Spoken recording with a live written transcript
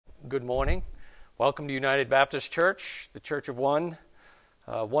Good morning. Welcome to United Baptist Church, the Church of One,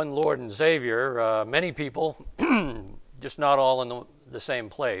 one Lord and Savior. Many people, just not all in the same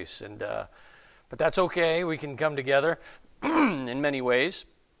place. But that's okay. We can come together in many ways.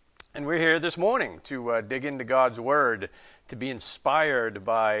 And we're here this morning to dig into God's Word, to be inspired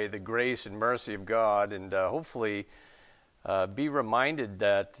by the grace and mercy of God, and hopefully be reminded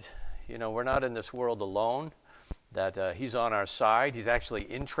that, we're not in this world alone, that He's on our side. He's actually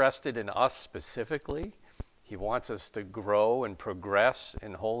interested in us specifically. He wants us to grow and progress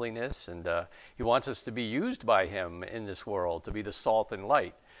in holiness, and He wants us to be used by Him in this world, to be the salt and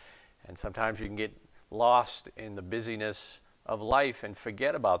light. And sometimes you can get lost in the busyness of life and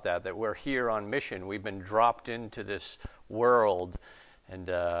forget about that we're here on mission. We've been dropped into this world,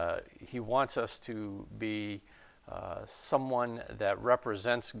 and He wants us to be someone that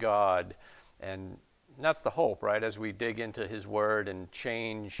represents God, and that's the hope, right? As we dig into His Word and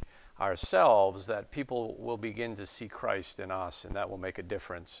change ourselves, that people will begin to see Christ in us, and that will make a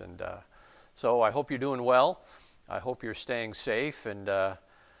difference. And so I hope you're doing well. I hope you're staying safe, and I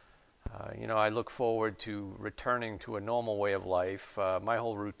look forward to returning to a normal way of life. My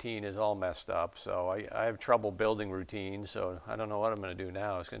whole routine is all messed up, so I have trouble building routines, so I don't know what I'm going to do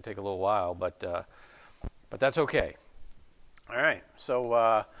now. It's going to take a little while, but that's okay. All right,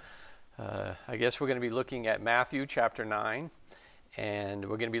 so I guess we're going to be looking at Matthew chapter 9, and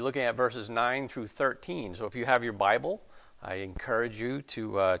we're going to be looking at verses 9 through 13. So if you have your Bible, I encourage you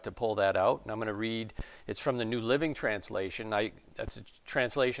to pull that out. And I'm going to read, it's from the New Living Translation. That's a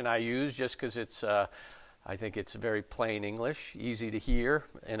translation I use just because I think it's very plain English, easy to hear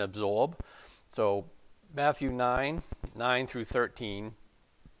and absorb. So Matthew 9 through 13.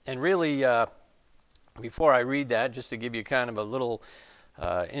 And really, before I read that, just to give you kind of a little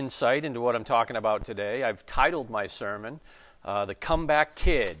insight into what I'm talking about today, I've titled my sermon, The Comeback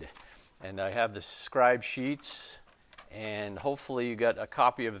Kid. And I have the scribe sheets, and hopefully you got a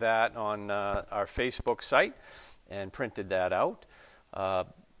copy of that on our Facebook site and printed that out.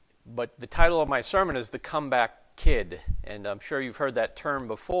 But the title of my sermon is The Comeback Kid, and I'm sure you've heard that term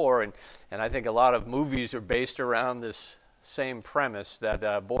before, and I think a lot of movies are based around this same premise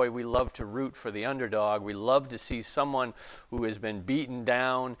that, boy, we love to root for the underdog. We love to see someone who has been beaten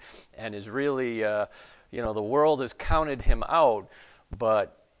down and is really, the world has counted him out,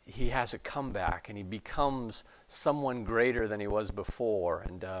 but he has a comeback and he becomes someone greater than he was before.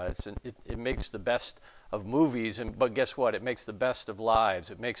 And it makes the best of movies, but guess what? It makes the best of lives.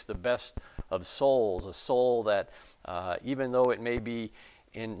 It makes the best of souls, a soul that even though it may be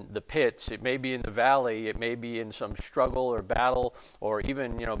in the pits, it may be in the valley, it may be in some struggle or battle, or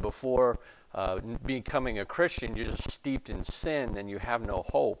even, before becoming a Christian, you're just steeped in sin and you have no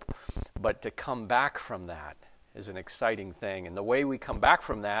hope. But to come back from that is an exciting thing. And the way we come back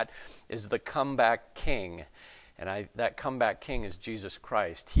from that is the comeback King. And that comeback King is Jesus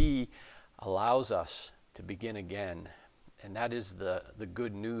Christ. He allows us to begin again. And that is the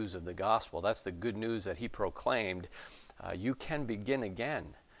good news of the gospel. That's the good news that He proclaimed. You can begin again.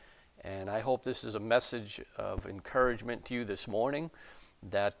 And I hope this is a message of encouragement to you this morning,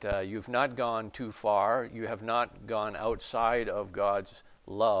 that you've not gone too far. You have not gone outside of God's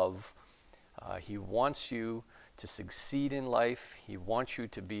love. He wants you to succeed in life. He wants you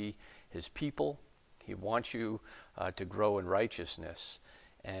to be His people. He wants you to grow in righteousness.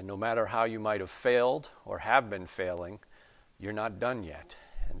 And no matter how you might have failed or have been failing, you're not done yet.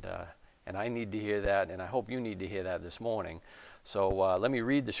 And I need to hear that, and I hope you need to hear that this morning. So let me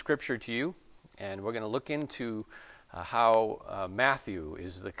read the scripture to you, and we're going to look into how Matthew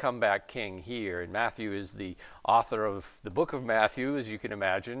is the comeback king here. And Matthew is the author of the book of Matthew, as you can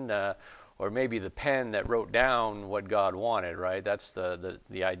imagine, or maybe the pen that wrote down what God wanted, right? That's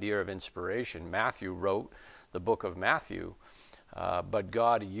the idea of inspiration. Matthew wrote the book of Matthew, but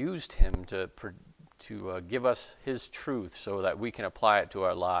God used him to give us His truth so that we can apply it to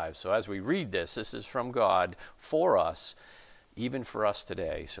our lives. So as we read this is from God for us, even for us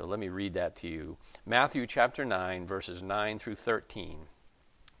today. So let me read that to you. Matthew chapter 9, verses 9 through 13.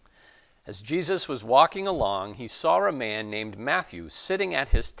 As Jesus was walking along, He saw a man named Matthew sitting at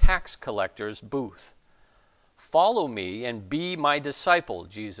his tax collector's booth. "Follow me and be my disciple,"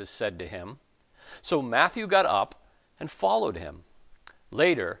 Jesus said to him. So Matthew got up and followed Him.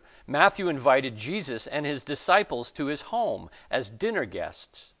 Later, Matthew invited Jesus and His disciples to his home as dinner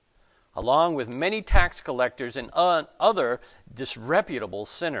guests, along with many tax collectors and other disreputable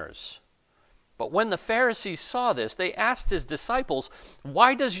sinners. But when the Pharisees saw this, they asked His disciples,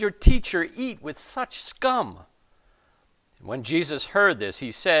 "Why does your teacher eat with such scum?" And when Jesus heard this,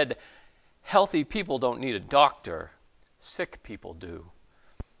 He said, "Healthy people don't need a doctor, sick people do.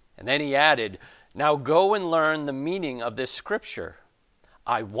 And then he added, "Now go and learn the meaning of this scripture.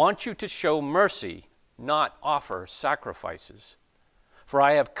 I want you to show mercy, not offer sacrifices. For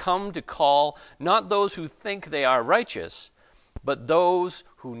I have come to call not those who think they are righteous, but those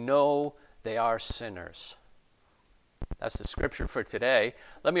who know they are sinners." That's the scripture for today.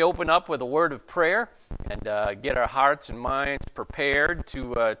 Let me open up with a word of prayer and get our hearts and minds prepared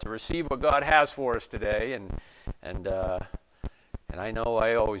to receive what God has for us today. And I know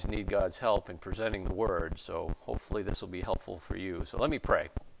I always need God's help in presenting the word, so hopefully this will be helpful for you. So let me pray.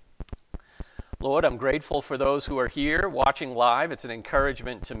 Lord, I'm grateful for those who are here watching live. It's an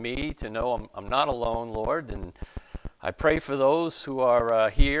encouragement to me to know I'm not alone, Lord, and I pray for those who are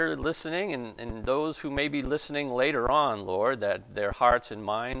here listening and those who may be listening later on, Lord, that their hearts and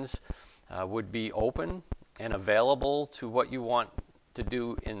minds would be open and available to what you want to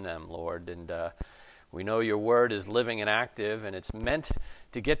do in them, Lord. And we know your word is living and active, and it's meant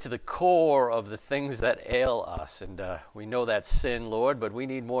to get to the core of the things that ail us. And we know that's sin, Lord, but we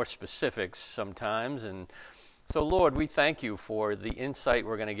need more specifics sometimes. And so, Lord, we thank you for the insight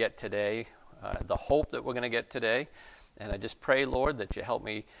we're going to get today, the hope that we're going to get today. And I just pray, Lord, that you help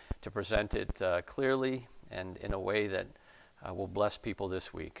me to present it clearly and in a way that will bless people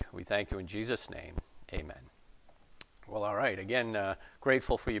this week. We thank you in Jesus' name. Amen. Well, all right. Again,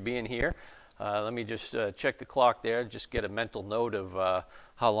 grateful for you being here. Let me just check the clock there, just get a mental note of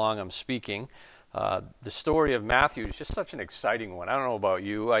how long I'm speaking. The story of Matthew is just such an exciting one. I don't know about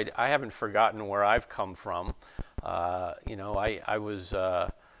you. I haven't forgotten where I've come from. I was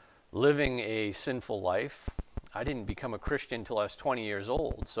living a sinful life. I didn't become a Christian until I was 20 years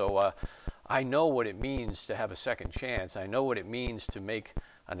old. So I know what it means to have a second chance. I know what it means to make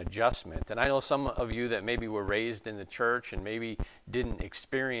an adjustment. And I know some of you that maybe were raised in the church and maybe didn't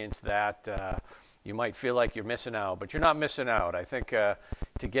experience that. You might feel like you're missing out, but you're not missing out. I think to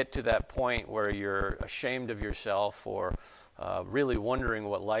get to that point where you're ashamed of yourself or really wondering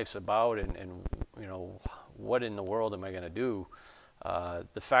what life's about and what in the world am I going to do,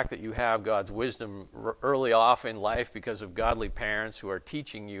 the fact that you have God's wisdom early off in life because of godly parents who are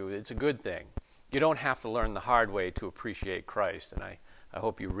teaching you, it's a good thing. You don't have to learn the hard way to appreciate Christ, and I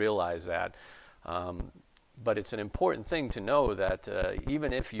hope you realize that. But it's an important thing to know that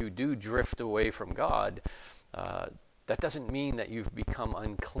even if you do drift away from God, that doesn't mean that you've become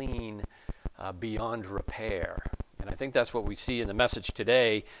unclean beyond repair. And I think that's what we see in the message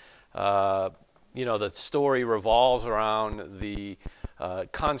today. The story revolves around the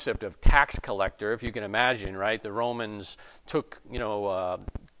concept of tax collector. If you can imagine, right? The Romans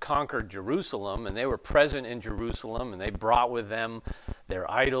conquered Jerusalem, and they were present in Jerusalem, and they brought with them their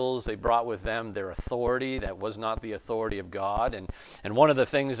idols. They brought with them their authority that was not the authority of God. And one of the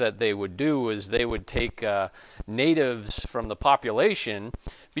things that they would do is they would take natives from the population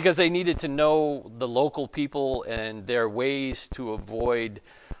because they needed to know the local people and their ways to avoid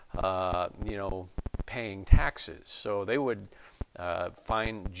paying taxes. So they would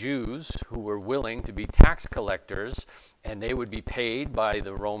find Jews who were willing to be tax collectors, and they would be paid by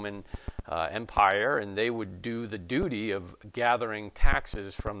the Roman Empire, and they would do the duty of gathering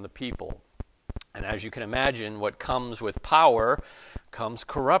taxes from the people. And as you can imagine, what comes with power comes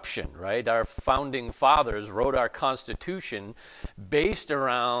corruption, right? Our founding fathers wrote our Constitution based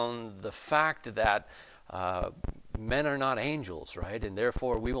around the fact that men are not angels, right? And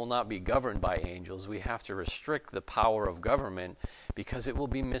therefore we will not be governed by angels. We have to restrict the power of government because it will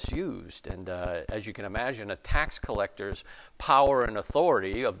be misused. And as you can imagine, a tax collector's power and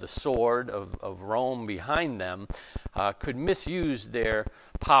authority of the sword of Rome behind them could misuse their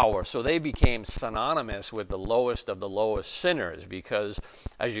power. So they became synonymous with the lowest of the lowest sinners because,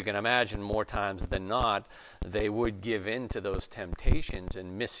 as you can imagine, more times than not, they would give in to those temptations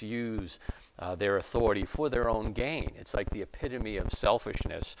and misuse their authority for their own gain. It's like the epitome of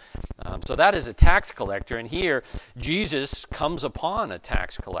selfishness. So that is a tax collector. And here, Jesus comes upon a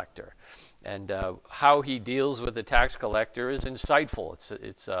tax collector. And how he deals with the tax collector is insightful.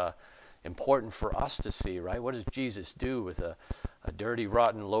 It's important for us to see, right? What does Jesus do with a dirty,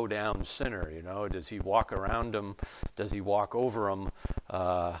 rotten, low-down sinner? Does he walk around him? Does he walk over him?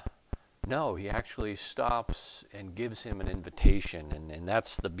 No, he actually stops and gives him an invitation, and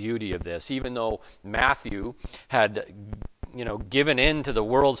that's the beauty of this. Even though Matthew had, given in to the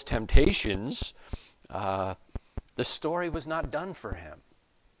world's temptations, the story was not done for him.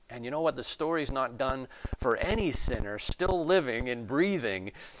 And you know what? The story's not done for any sinner still living and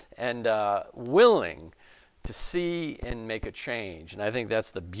breathing and willing to see and make a change. And I think that's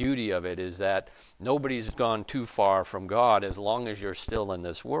the beauty of it, is that nobody's gone too far from God as long as you're still in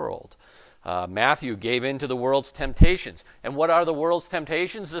this world. Matthew gave in to the world's temptations. And what are the world's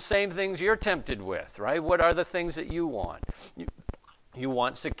temptations? The same things you're tempted with, right? What are the things that you want? You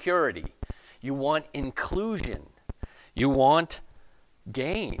want security. You want inclusion. You want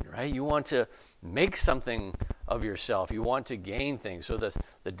gain, right? You want to make something of yourself. You want to gain things. So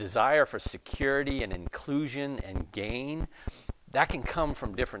the desire for security and inclusion and gain, that can come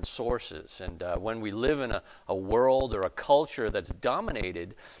from different sources. And when we live in a world or a culture that's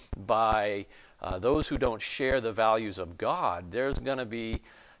dominated by those who don't share the values of God, there's going to be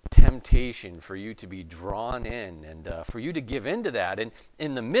temptation for you to be drawn in and for you to give into that. And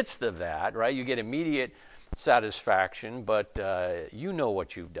in the midst of that, right, you get immediate satisfaction, but you know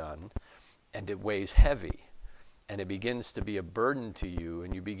what you've done, and it weighs heavy. And it begins to be a burden to you,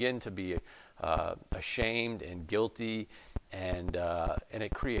 and you begin to be ashamed and guilty, and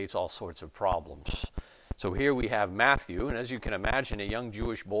it creates all sorts of problems. So here we have Matthew, and as you can imagine, a young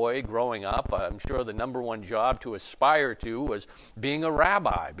Jewish boy growing up, I'm sure the number one job to aspire to was being a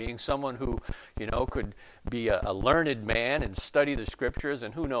rabbi, being someone who, could be a learned man and study the scriptures,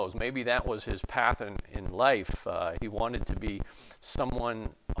 and who knows, maybe that was his path in life. He wanted to be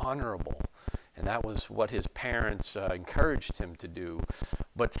someone honorable. And that was what his parents encouraged him to do.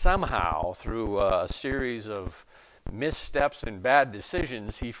 But somehow, through a series of missteps and bad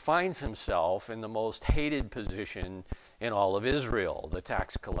decisions, he finds himself in the most hated position in all of Israel, the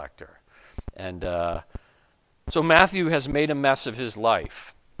tax collector. And so Matthew has made a mess of his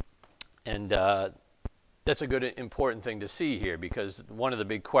life. And that's a good, important thing to see here, because one of the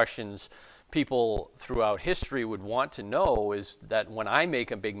big questions people throughout history would want to know is that when I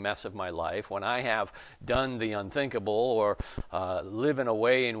make a big mess of my life, when I have done the unthinkable or live in a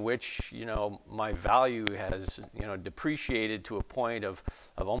way in which, my value has, depreciated to a point of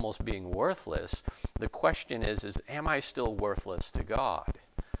almost being worthless, the question is am I still worthless to God?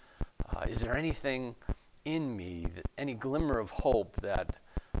 Is there anything in me, any glimmer of hope that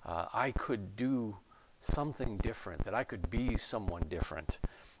I could do something different, that I could be someone different?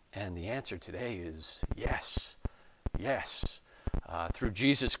 And the answer today is yes, yes. Through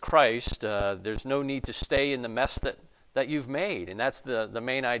Jesus Christ, there's no need to stay in the mess that you've made. And that's the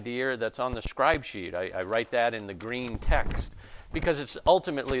main idea that's on the scribe sheet. I write that in the green text because it's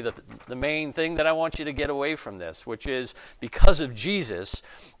ultimately the main thing that I want you to get away from this, which is because of Jesus,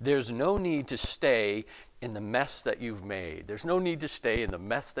 there's no need to stay in the mess that you've made. There's no need to stay in the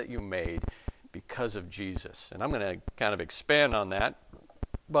mess that you made because of Jesus. And I'm going to kind of expand on that.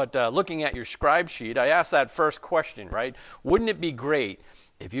 But looking at your scribe sheet, I asked that first question, right? Wouldn't it be great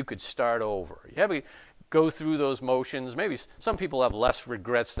if you could start over? You ever go through those motions? Maybe some people have less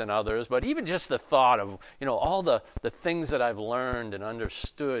regrets than others, but even just the thought of, all the things that I've learned and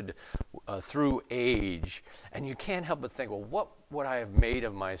understood through age, and you can't help but think, well, what would I have made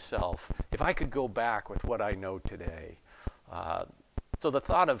of myself if I could go back with what I know today? So the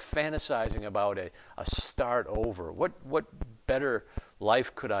thought of fantasizing about a start over, what better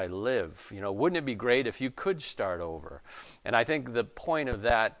life could I live? Wouldn't it be great if you could start over? And I think the point of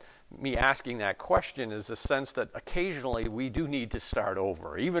that, me asking that question, is the sense that occasionally we do need to start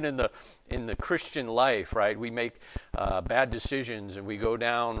over. Even in the Christian life, right? We make bad decisions and we go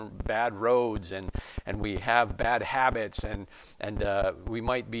down bad roads and we have bad habits and we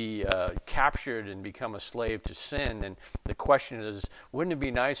might be captured and become a slave to sin. And the question is, wouldn't it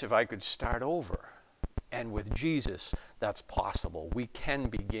be nice if I could start over? And with Jesus, that's possible. We can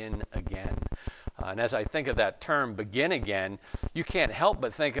begin again. And as I think of that term, begin again, you can't help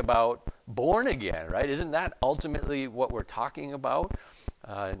but think about born again, right? Isn't that ultimately what we're talking about?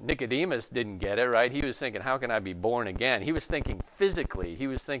 Nicodemus didn't get it, right? He was thinking, how can I be born again? He was thinking physically. He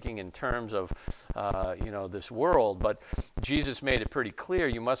was thinking in terms of, this world. But Jesus made it pretty clear,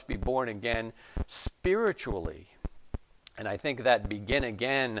 you must be born again spiritually. And I think that begin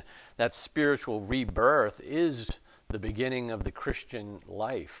again, that spiritual rebirth, is the beginning of the Christian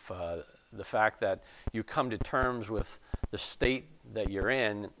life. The fact that you come to terms with the state that you're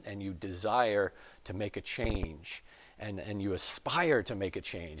in and you desire to make a change and you aspire to make a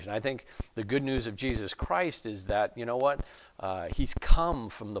change. And I think the good news of Jesus Christ is that, He's come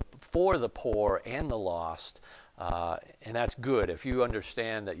for the poor and the lost. And that's good. If you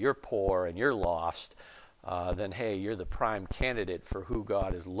understand that you're poor and you're lost, then hey, you're the prime candidate for who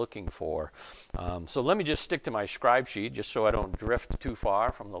God is looking for. So let me just stick to my scribe sheet, just so I don't drift too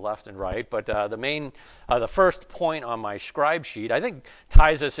far from the left and right. But the first point on my scribe sheet, I think,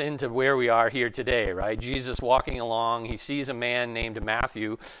 ties us into where we are here today, right? Jesus walking along, he sees a man named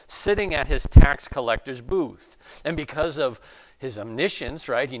Matthew sitting at his tax collector's booth. And because of his omniscience,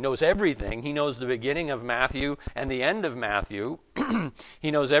 right? He knows everything. He knows the beginning of Matthew and the end of Matthew.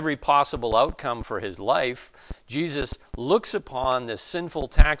 He knows every possible outcome for his life. Jesus looks upon this sinful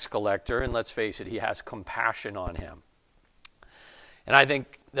tax collector, and let's face it, he has compassion on him. And I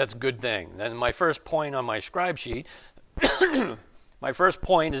think that's a good thing. Then my first point on my scribe sheet, my first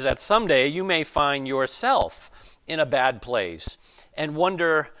point is that someday you may find yourself in a bad place and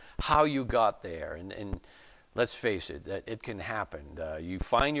wonder how you got there. And let's face it, that it can happen. You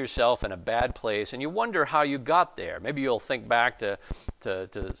find yourself in a bad place and you wonder how you got there. Maybe you'll think back to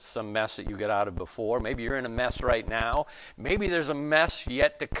some mess that you got out of before. Maybe you're in a mess right now. Maybe there's a mess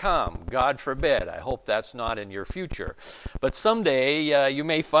yet to come. God forbid. I hope that's not in your future. But someday you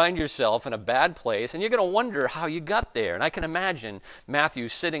may find yourself in a bad place and you're going to wonder how you got there. And I can imagine Matthew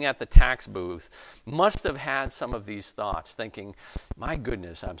sitting at the tax booth must have had some of these thoughts, thinking, my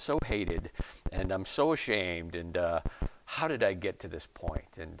goodness, I'm so hated and I'm so ashamed, and how did I get to this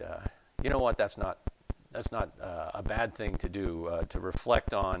point? And you know what? That's not a bad thing to do, to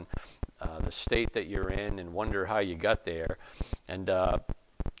reflect on the state that you're in and wonder how you got there. And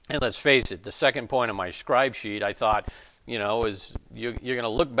let's face it, the second point on my scribe sheet, I thought, is you're going to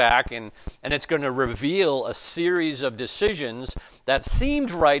look back and it's going to reveal a series of decisions that seemed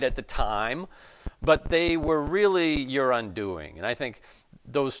right at the time, but they were really your undoing. And I think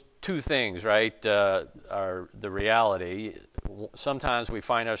those two things, right, are the reality. Sometimes we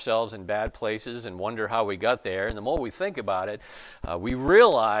find ourselves in bad places and wonder how we got there. And the more we think about it, we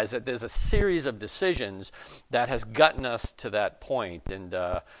realize that there's a series of decisions that has gotten us to that point. And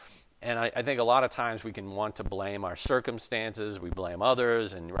I think a lot of times we can want to blame our circumstances. We blame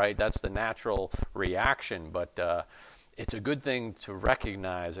others, and right, that's the natural reaction. But it's a good thing to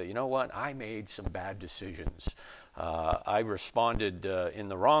recognize that, you know what, I made some bad decisions. I responded in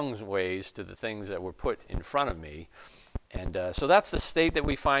the wrong ways to the things that were put in front of me. And so that's the state that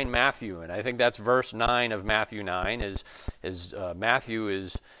we find Matthew in. I think that's verse 9 of Matthew 9, is Matthew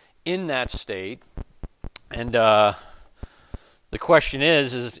is in that state. And the question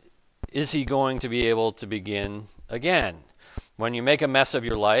is he going to be able to begin again? When you make a mess of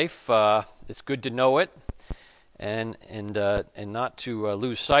your life, it's good to know it and not to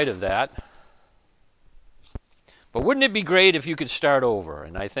lose sight of that. But wouldn't it be great if you could start over?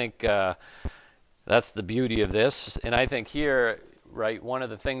 And I think that's the beauty of this. And I think here, right, one of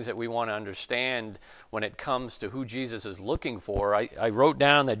the things that we want to understand when it comes to who Jesus is looking for, I wrote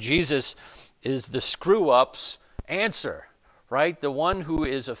down that Jesus is the screw-up's answer, right? The one who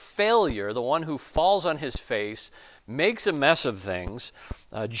is a failure, the one who falls on his face, makes a mess of things.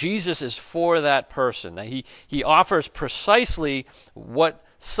 Jesus is for that person. He offers precisely what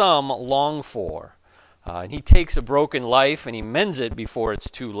some long for. And he takes a broken life and he mends it before it's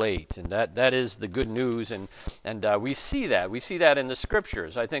too late. And that is the good news. And we see that. We see that in the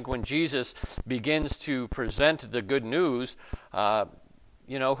Scriptures. I think when Jesus begins to present the good news,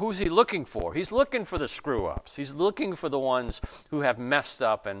 who's he looking for? He's looking for the screw-ups. He's looking for the ones who have messed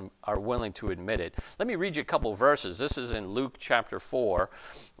up and are willing to admit it. Let me read you a couple verses. This is in Luke chapter 4,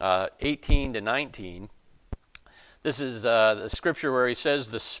 18 to 19. This is the scripture where he says,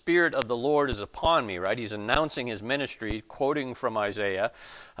 the Spirit of the Lord is upon me, right? He's announcing his ministry, quoting from Isaiah.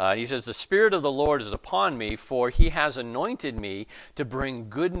 He says, the Spirit of the Lord is upon me, for he has anointed me to bring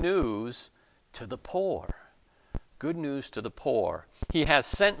good news to the poor. Good news to the poor. He has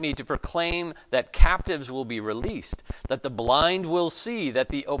sent me to proclaim that captives will be released, that the blind will see, that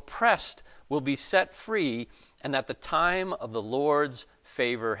the oppressed will be set free, and that the time of the Lord's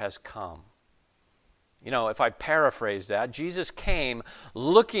favor has come. If I paraphrase that, Jesus came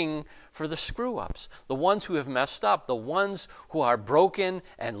looking for the screw-ups, the ones who have messed up, the ones who are broken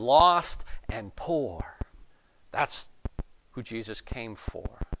and lost and poor. That's who Jesus came for.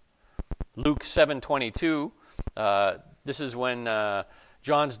 Luke 7:22, this is when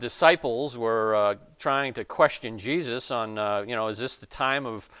John's disciples were trying to question Jesus on, is this the time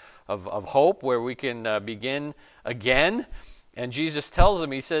of hope where we can begin again? And Jesus tells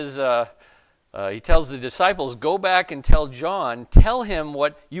them, he says, he tells the disciples, go back and tell John, tell him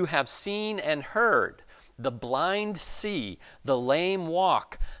what you have seen and heard. The blind see, the lame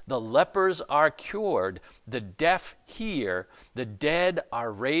walk, the lepers are cured, the deaf hear, the dead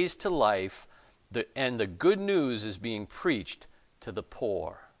are raised to life, and the good news is being preached to the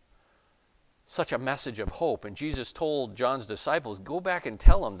poor. Such a message of hope. And Jesus told John's disciples, go back and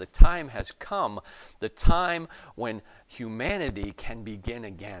tell them the time has come, the time when humanity can begin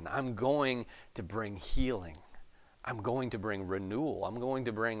again. I'm going to bring healing. I'm going to bring renewal. I'm going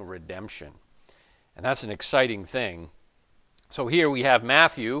to bring redemption. And that's an exciting thing. So here we have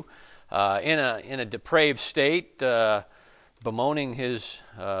Matthew in a depraved state, bemoaning his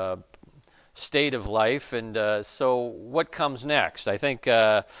state of life, and so what comes next? I think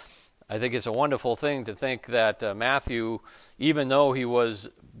it's a wonderful thing to think that Matthew, even though he was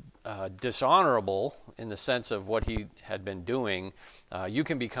dishonorable in the sense of what he had been doing, you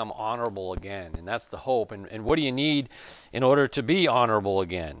can become honorable again, and that's the hope. And what do you need in order to be honorable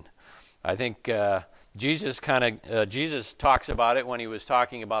again? I think Jesus talks about it when he was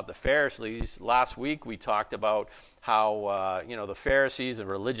talking about the Pharisees. Last week we talked about how the Pharisees and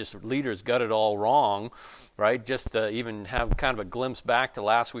religious leaders got it all wrong, right? Just to even have kind of a glimpse back to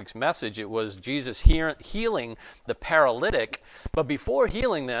last week's message, it was Jesus healing the paralytic, but before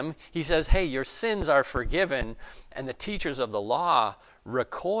healing them, he says, hey, your sins are forgiven, and the teachers of the law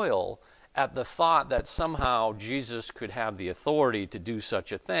recoil at the thought that somehow Jesus could have the authority to do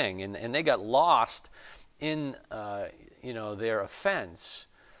such a thing. And they got lost in their offense.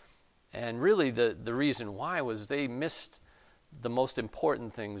 And really the reason why was they missed the most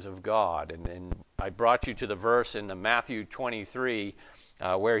important things of God. And I brought you to the verse in the Matthew 23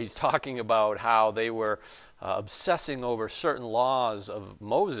 where he's talking about how they were obsessing over certain laws of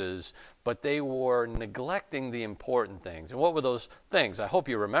Moses, but they were neglecting the important things. And what were those things? I hope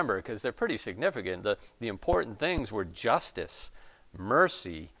you remember, because they're pretty significant. The important things were justice,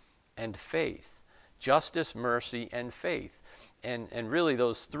 mercy, and faith. Justice, mercy, and faith. And really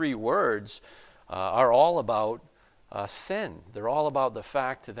those three words are all about sin. They're all about the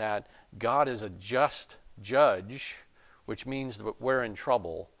fact that God is a just judge, which means that we're in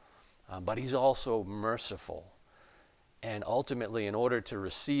trouble, but he's also merciful. And ultimately, in order to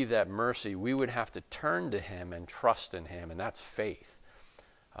receive that mercy, we would have to turn to him and trust in him, and that's faith.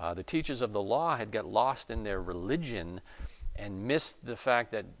 The teachers of the law had got lost in their religion and missed the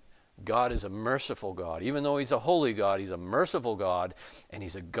fact that God is a merciful God. Even though he's a holy God, he's a merciful God, and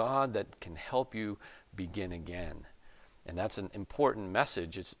he's a God that can help you begin again. And that's an important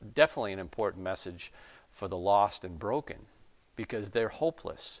message. It's definitely an important message for the lost and broken, because they're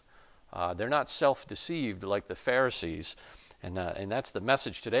hopeless. They're not self-deceived like the Pharisees. And that's the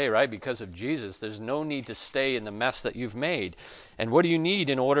message today, right? Because of Jesus, there's no need to stay in the mess that you've made. And what do you need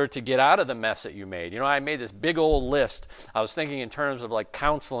in order to get out of the mess that you made? I made this big old list. I was thinking in terms of like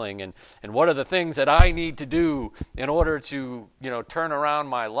counseling and what are the things that I need to do in order to, turn around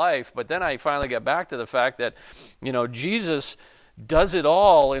my life. But then I finally got back to the fact that, Jesus does it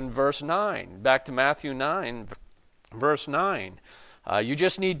all in verse 9. Back to Matthew 9, verse 9. You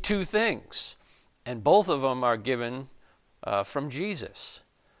just need two things, and both of them are given from Jesus.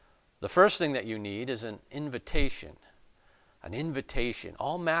 The first thing that you need is an invitation. An invitation.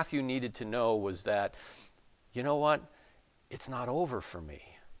 All Matthew needed to know was that, you know what? It's not over for me.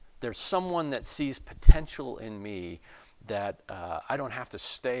 There's someone that sees potential in me that I don't have to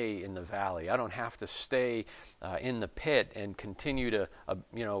stay in the valley. I don't have to stay in the pit and continue to,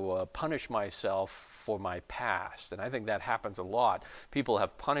 punish myself for my past. And I think that happens a lot. People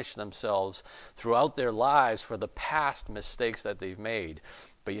have punished themselves throughout their lives for the past mistakes that they've made.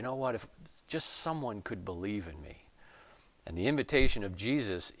 But you know what? If just someone could believe in me. And the invitation of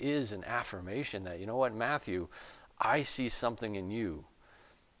Jesus is an affirmation that, you know what, Matthew, I see something in you.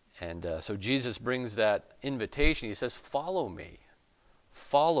 And so Jesus brings that invitation. He says, follow me.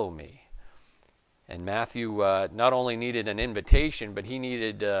 Follow me. And Matthew not only needed an invitation, but he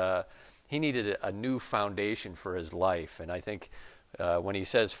needed a new foundation for his life. And I think when he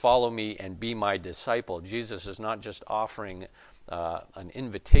says, follow me and be my disciple, Jesus is not just offering an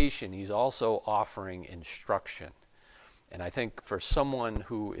invitation, he's also offering instruction. And I think for someone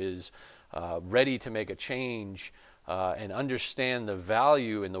who is ready to make a change and understand the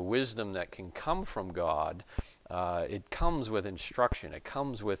value and the wisdom that can come from God, it comes with instruction. It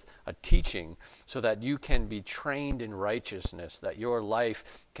comes with a teaching so that you can be trained in righteousness, that your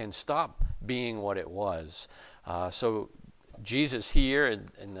life can stop being what it was. So Jesus here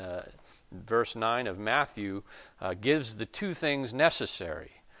in verse 9 of Matthew gives the two things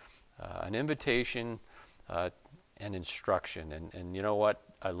necessary, an invitation and instruction. And you know what?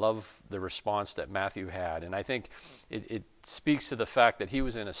 I love the response that Matthew had. And I think it speaks to the fact that he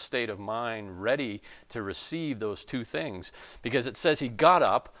was in a state of mind ready to receive those two things. Because it says he got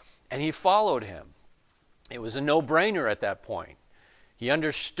up and he followed him. It was a no-brainer at that point. He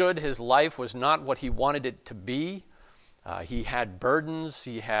understood his life was not what he wanted it to be. He had burdens,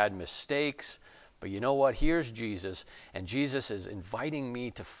 he had mistakes. But you know what? Here's Jesus, and Jesus is inviting me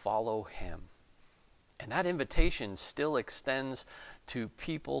to follow him. And that invitation still extends to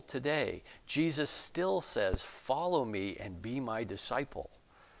people today. Jesus still says, follow me and be my disciple.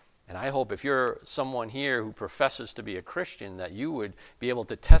 And I hope if you're someone here who professes to be a Christian, that you would be able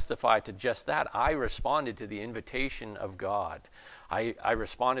to testify to just that. I responded to the invitation of God. I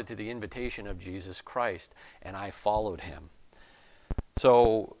responded to the invitation of Jesus Christ, and I followed him.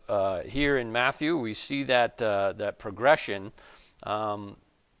 So here in Matthew, we see that progression.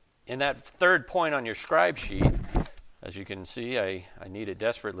 In that third point on your scribe sheet, as you can see, I need it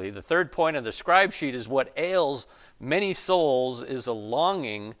desperately. The third point of the scribe sheet is what ails many souls is a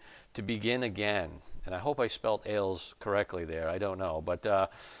longing to begin again. And I hope I spelled ails correctly there. I don't know.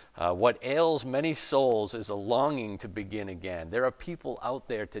 But what ails many souls is a longing to begin again. There are people out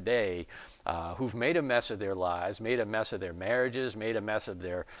there today who've made a mess of their lives, made a mess of their marriages, made a mess of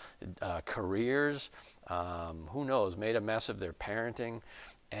their careers, who knows, made a mess of their parenting.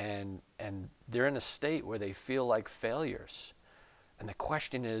 And they're in a state where they feel like failures. And the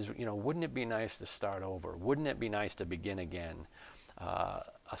question is, wouldn't it be nice to start over? Wouldn't it be nice to begin again?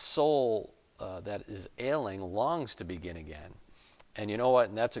 A soul that is ailing longs to begin again. And you know what?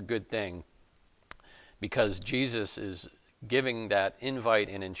 And that's a good thing, because Jesus is giving that invite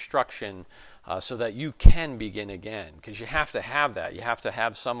and instruction so that you can begin again. Because you have to have that. You have to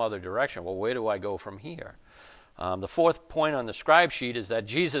have some other direction. Well, where do I go from here? The fourth point on the scribe sheet is that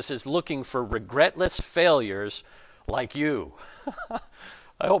Jesus is looking for regretless failures like you.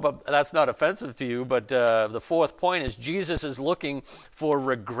 I hope that's not offensive to you, but the fourth point is Jesus is looking for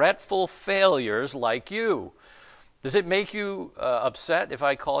regretful failures like you. Does it make you upset if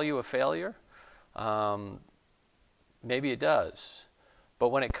I call you a failure? Maybe it does. But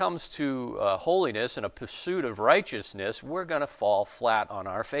when it comes to holiness and a pursuit of righteousness, we're going to fall flat on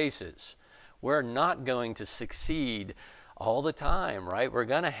our faces. We're not going to succeed all the time, right? We're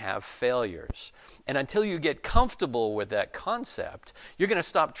going to have failures. And until you get comfortable with that concept, you're going to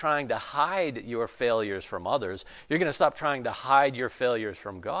stop trying to hide your failures from others. You're going to stop trying to hide your failures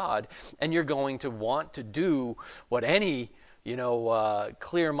from God, and you're going to want to do what any,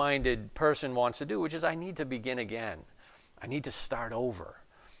 clear-minded person wants to do, which is, I need to begin again. I need to start over.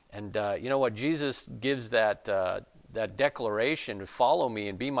 And you know what? Jesus gives that declaration, follow me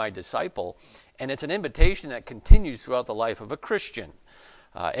and be my disciple. And it's an invitation that continues throughout the life of a Christian.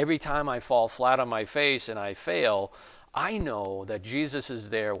 Every time I fall flat on my face and I fail, I know that Jesus is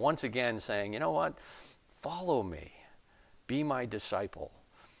there once again saying, you know what? Follow me. Be my disciple.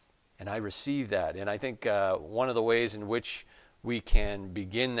 And I receive that. And I think one of the ways in which we can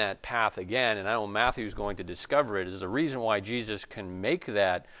begin that path again, and I know Matthew's going to discover it, is the reason why Jesus can make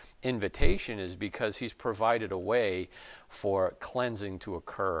that invitation is because he's provided a way for cleansing to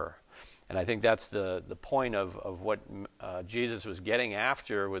occur. And I think that's the point of what Jesus was getting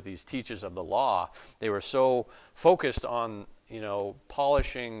after with these teachers of the law. They were so focused on,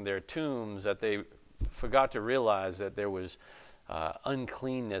 polishing their tombs that they forgot to realize that there was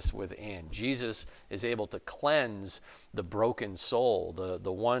uncleanness within. Jesus is able to cleanse the broken soul,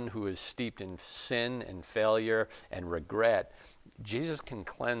 the one who is steeped in sin and failure and regret. Jesus can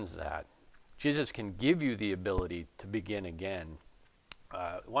cleanse that. Jesus can give you the ability to begin again.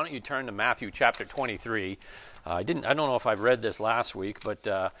 Why don't you turn to Matthew chapter 23. I don't know if I've read this last week, but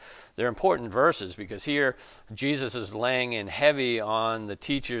they're important verses, because here Jesus is laying in heavy on the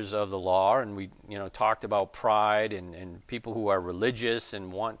teachers of the law, and we talked about pride and people who are religious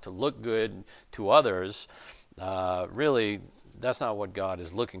and want to look good to others. Really, that's not what God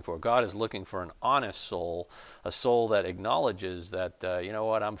is looking for. God is looking for an honest soul, a soul that acknowledges that,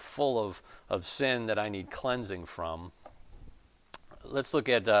 I'm full of sin that I need cleansing from. Let's look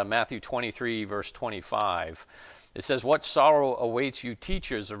at Matthew 23, verse 25. It says, "What sorrow awaits you,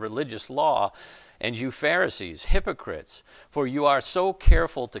 teachers of religious law, and you Pharisees, hypocrites, for you are so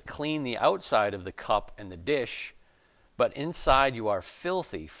careful to clean the outside of the cup and the dish, but inside you are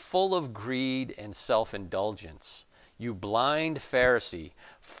filthy, full of greed and self-indulgence. You blind Pharisee,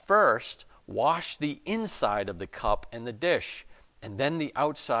 first wash the inside of the cup and the dish, and then the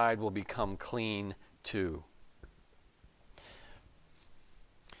outside will become clean too."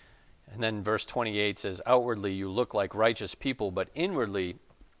 And then verse 28 says, "Outwardly you look like righteous people, but inwardly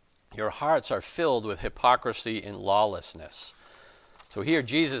your hearts are filled with hypocrisy and lawlessness." So here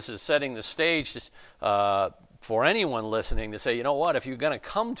Jesus is setting the stage for anyone listening to say, you know what, if you're going to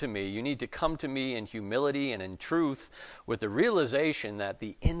come to me, you need to come to me in humility and in truth, with the realization that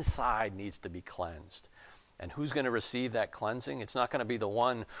the inside needs to be cleansed. And who's going to receive that cleansing? It's not going to be the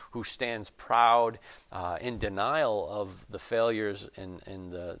one who stands proud in denial of the failures and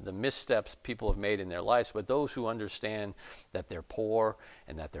the missteps people have made in their lives, but those who understand that they're poor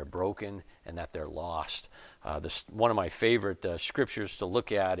and that they're broken and that they're lost. One of my favorite scriptures to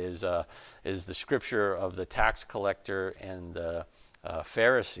look at is the scripture of the tax collector and the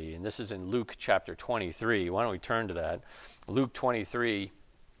Pharisee. And this is in Luke chapter 23. Why don't we turn to that? Luke 23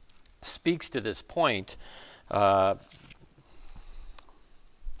 speaks to this point.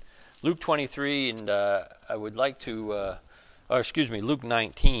 Luke 23, and I would like to, Luke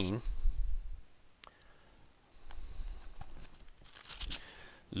 19.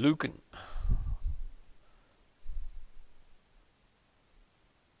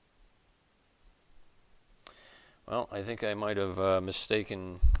 Well, I think I might have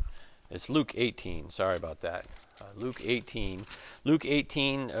mistaken. It's Luke 18. Sorry about that. Luke 18. Luke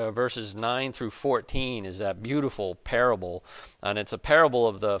 18, verses 9 through 14 is that beautiful parable. And it's a parable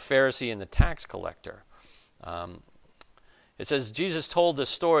of the Pharisee and the tax collector. It says, Jesus told this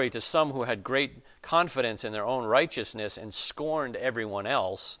story to some who had great confidence in their own righteousness and scorned everyone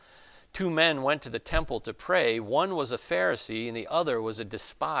else. 2 men went to the temple to pray. One was a Pharisee and the other was a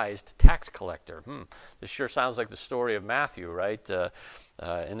despised tax collector. This sure sounds like the story of Matthew, right?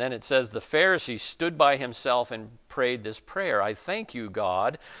 And then it says, the Pharisee stood by himself and prayed this prayer. I thank you,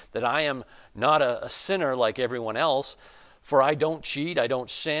 God, that I am not a sinner like everyone else, for I don't cheat, I don't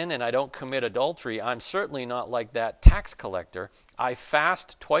sin, and I don't commit adultery. I'm certainly not like that tax collector. I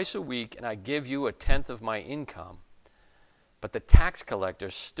fast twice a week and I give you 1/10 of my income. But the tax collector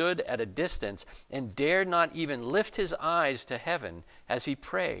stood at a distance and dared not even lift his eyes to heaven as he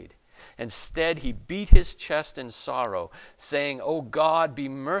prayed. Instead, he beat his chest in sorrow, saying, O God, be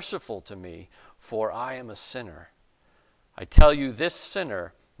merciful to me, for I am a sinner. I tell you, this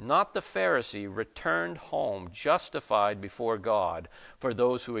sinner, not the Pharisee, returned home justified before God. For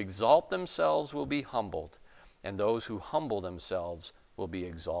those who exalt themselves will be humbled, and those who humble themselves will be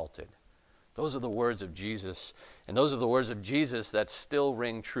exalted. Those are the words of Jesus, and those are the words of Jesus that still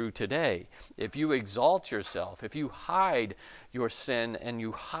ring true today. If you exalt yourself, if you hide your sin and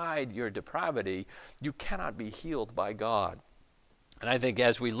you hide your depravity, you cannot be healed by God. And I think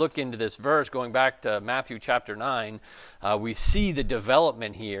as we look into this verse, going back to Matthew chapter 9, we see the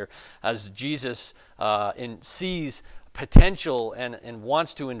development here as Jesus sees potential and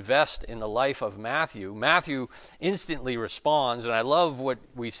wants to invest in the life of Matthew. Matthew instantly responds, and I love what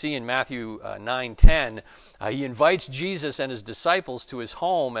we see in Matthew 9:10. He invites Jesus and his disciples to his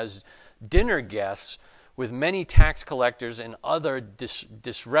home as dinner guests with many tax collectors and other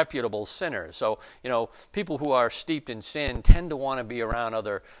disreputable sinners. So, people who are steeped in sin tend to want to be around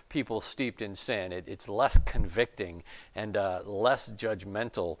other people steeped in sin. It's less convicting and less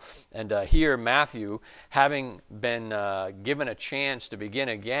judgmental. And here Matthew, having been given a chance to begin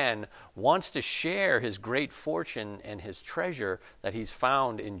again, wants to share his great fortune and his treasure that he's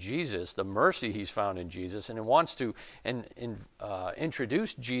found in Jesus, the mercy he's found in Jesus, and he wants to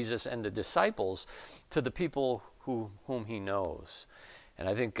introduce Jesus and the disciples to the people whom he knows. And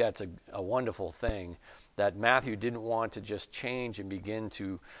I think that's a wonderful thing, that Matthew didn't want to just change and begin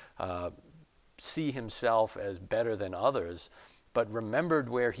to see himself as better than others, but remembered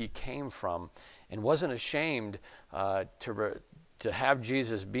where he came from and wasn't ashamed to have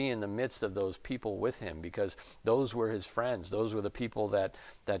Jesus be in the midst of those people with him, because those were his friends. Those were the people that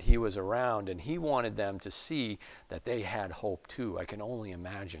he was around, and he wanted them to see that they had hope too. I can only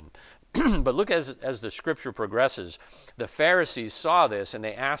imagine. But look, as the scripture progresses, the Pharisees saw this and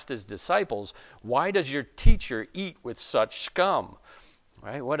they asked his disciples, why does your teacher eat with such scum?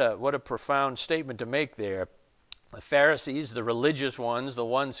 Right? What a profound statement to make there. The Pharisees, the religious ones, the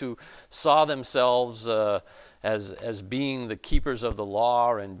ones who saw themselves as being the keepers of the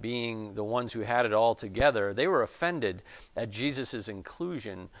law and being the ones who had it all together, they were offended at Jesus'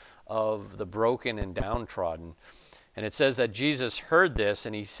 inclusion of the broken and downtrodden. And it says that Jesus heard this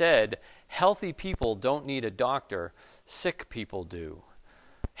and he said, healthy people don't need a doctor, sick people do.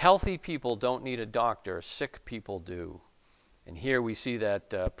 Healthy people don't need a doctor, sick people do. And here we see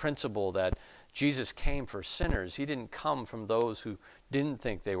that principle that Jesus came for sinners. He didn't come from those who didn't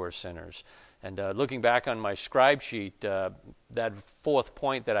think they were sinners. And looking back on my scribe sheet, that fourth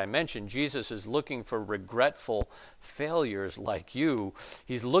point that I mentioned, Jesus is looking for regretful failures like you.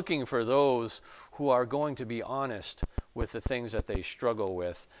 He's looking for those who are going to be honest with the things that they struggle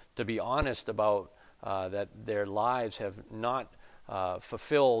with, to be honest about that their lives have not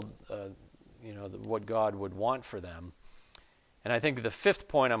fulfilled what God would want for them. And I think the fifth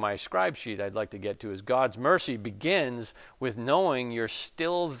point on my scribe sheet I'd like to get to is God's mercy begins with knowing you're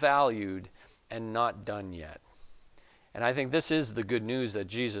still valued and not done yet. And I think this is the good news that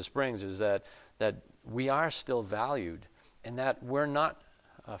Jesus brings, is that we are still valued and that we're not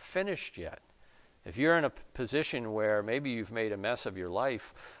finished yet. If you're in a position where maybe you've made a mess of your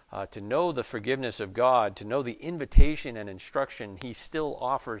life, to know the forgiveness of God, to know the invitation and instruction he still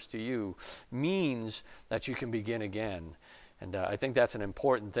offers to you, means that you can begin again. And I think that's an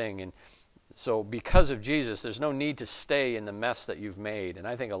important thing. And so because of Jesus, there's no need to stay in the mess that you've made. And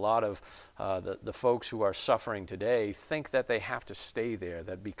I think a lot of the folks who are suffering today think that they have to stay there,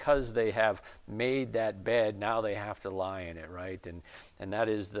 that because they have made that bed, now they have to lie in it, right? And that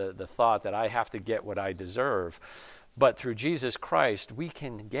is the thought that I have to get what I deserve. But through Jesus Christ, we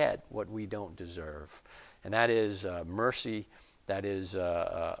can get what we don't deserve. And that is mercy. That is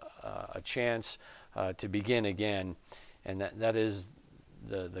a chance to begin again. And that is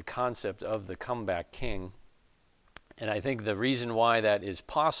the concept of the comeback king. And I think the reason why that is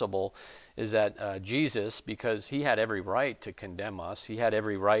possible is that Jesus, because he had every right to condemn us, he had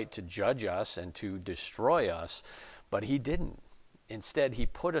every right to judge us and to destroy us, but he didn't. Instead, he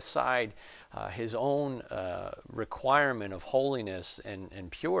put aside his own requirement of holiness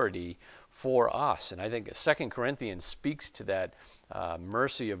and purity for us. And I think 2 Corinthians speaks to that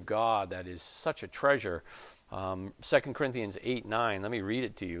mercy of God that is such a treasure. 2 Corinthians 8:9, let me read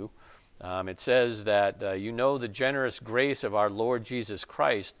it to you. It says that you know the generous grace of our Lord Jesus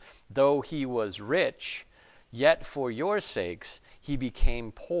Christ, though he was rich, yet for your sakes he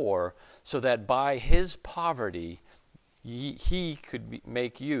became poor, so that by his poverty he could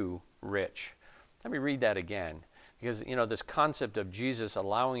make you rich. Let me read that again. Because, this concept of Jesus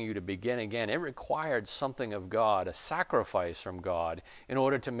allowing you to begin again, it required something of God, a sacrifice from God, in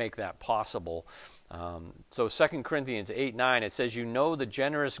order to make that possible. So 2 Corinthians 8:9, it says, you know the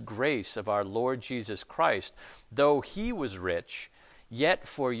generous grace of our Lord Jesus Christ, though he was rich, yet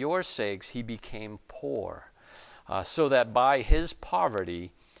for your sakes he became poor, so that by his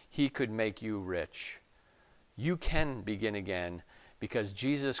poverty he could make you rich. You can begin again because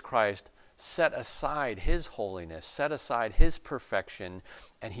Jesus Christ set aside his holiness, set aside his perfection,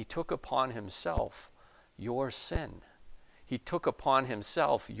 and he took upon himself your sin. He took upon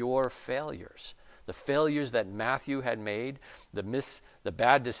himself your failures. The failures that Matthew had made, the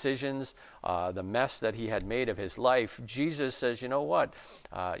bad decisions, the mess that he had made of his life. Jesus says, you know what?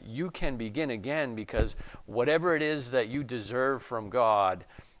 You can begin again because whatever it is that you deserve from God,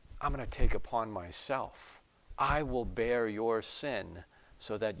 I'm going to take upon myself. I will bear your sin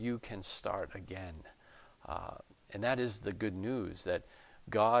so that you can start again. And that is the good news, that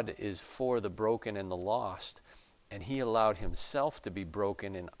God is for the broken and the lost, and he allowed himself to be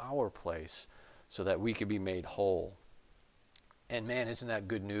broken in our place so that we could be made whole. And man, isn't that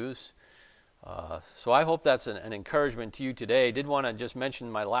good news? So I hope that's an encouragement to you today. I did want to just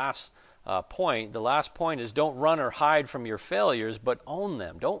mention my last point. The last point is don't run or hide from your failures, but own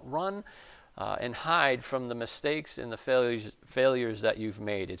them. Don't run and hide from the mistakes and the failures that you've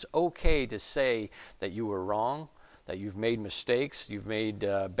made. It's okay to say that you were wrong, that you've made mistakes, you've made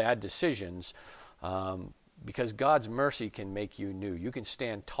bad decisions, because God's mercy can make you new. You can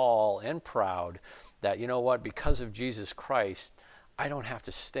stand tall and proud that, you know what, because of Jesus Christ, I don't have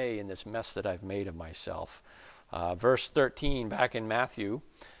to stay in this mess that I've made of myself. Verse 13 back in Matthew,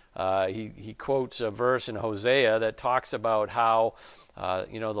 he quotes a verse in Hosea that talks about how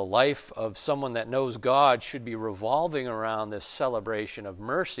the life of someone that knows God should be revolving around this celebration of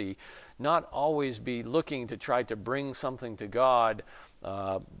mercy, not always be looking to try to bring something to God,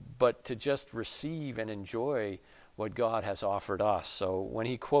 but to just receive and enjoy what God has offered us. So when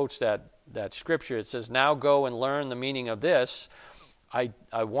he quotes that scripture, it says, now go and learn the meaning of this. I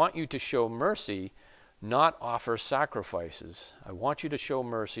want you to show mercy, not offer sacrifices. I want you to show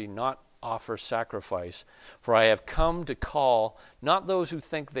mercy, not offer sacrifice. For I have come to call not those who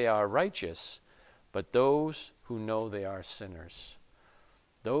think they are righteous, but those who know they are sinners.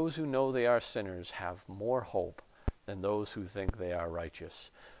 Those who know they are sinners have more hope than those who think they are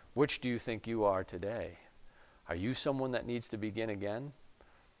righteous. Which do you think you are today? Are you someone that needs to begin again?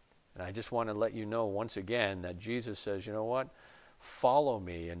 And I just want to let you know once again that Jesus says, you know what? Follow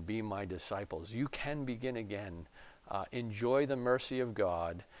me and be my disciples. You can begin again. Enjoy the mercy of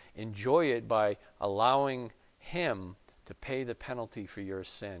God. Enjoy it by allowing him to pay the penalty for your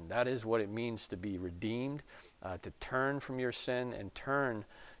sin. That is what it means to be redeemed, to turn from your sin and turn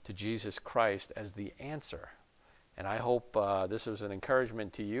to Jesus Christ as the answer. And I hope this was an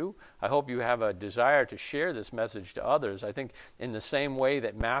encouragement to you. I hope you have a desire to share this message to others. I think in the same way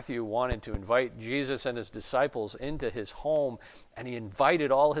that Matthew wanted to invite Jesus and his disciples into his home, and he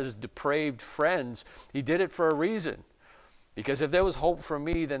invited all his depraved friends, he did it for a reason. Because if there was hope for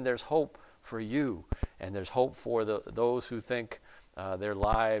me, then there's hope for you. And there's hope for those who think their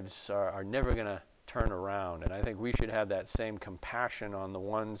lives are never going to turn around. And I think we should have that same compassion on the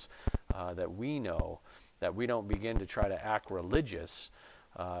ones that we know, that we don't begin to try to act religious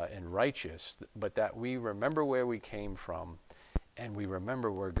and righteous, but that we remember where we came from and we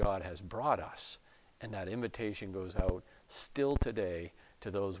remember where God has brought us. And that invitation goes out still today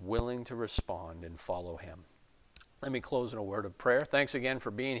to those willing to respond and follow him. Let me close in a word of prayer. Thanks again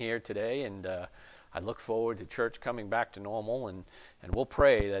for being here today, and I look forward to church coming back to normal, and we'll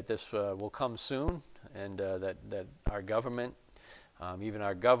pray that this will come soon, and that our government, even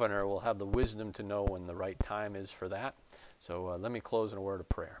our governor, will have the wisdom to know when the right time is for that. So let me close in a word of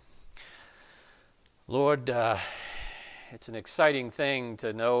prayer. Lord, it's an exciting thing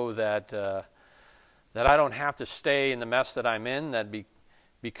to know that I don't have to stay in the mess that I'm in, that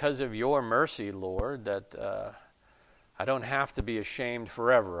because of your mercy, Lord, that I don't have to be ashamed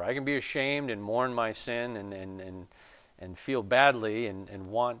forever. I can be ashamed and mourn my sin and feel badly and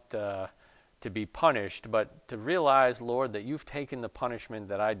want to be punished, but to realize, Lord, that you've taken the punishment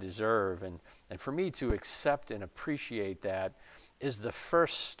that I deserve, and for me to accept and appreciate that is the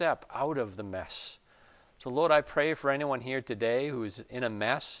first step out of the mess. So, Lord, I pray for anyone here today who is in a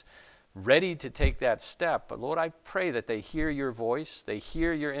mess, ready to take that step. But, Lord, I pray that they hear your voice, they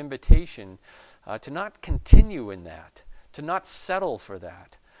hear your invitation to not continue in that, to not settle for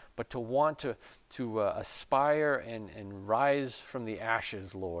that, but to want to aspire and rise from the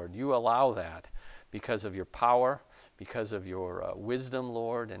ashes, Lord. You allow that because of your power, because of your wisdom,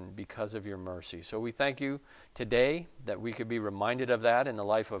 Lord, and because of your mercy. So we thank you today that we could be reminded of that in the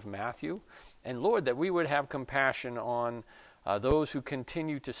life of Matthew. And, Lord, that we would have compassion on those who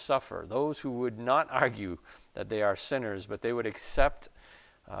continue to suffer, those who would not argue that they are sinners, but they would accept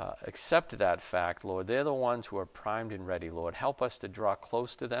that fact, Lord. They're the ones who are primed and ready, Lord. Help us to draw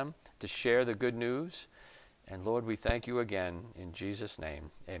close to them, to share the good news. And, Lord, we thank you again in Jesus'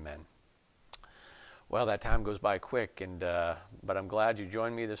 name. Amen. Well, that time goes by quick, but I'm glad you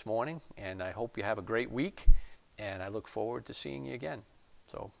joined me this morning, and I hope you have a great week, and I look forward to seeing you again.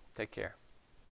 So take care.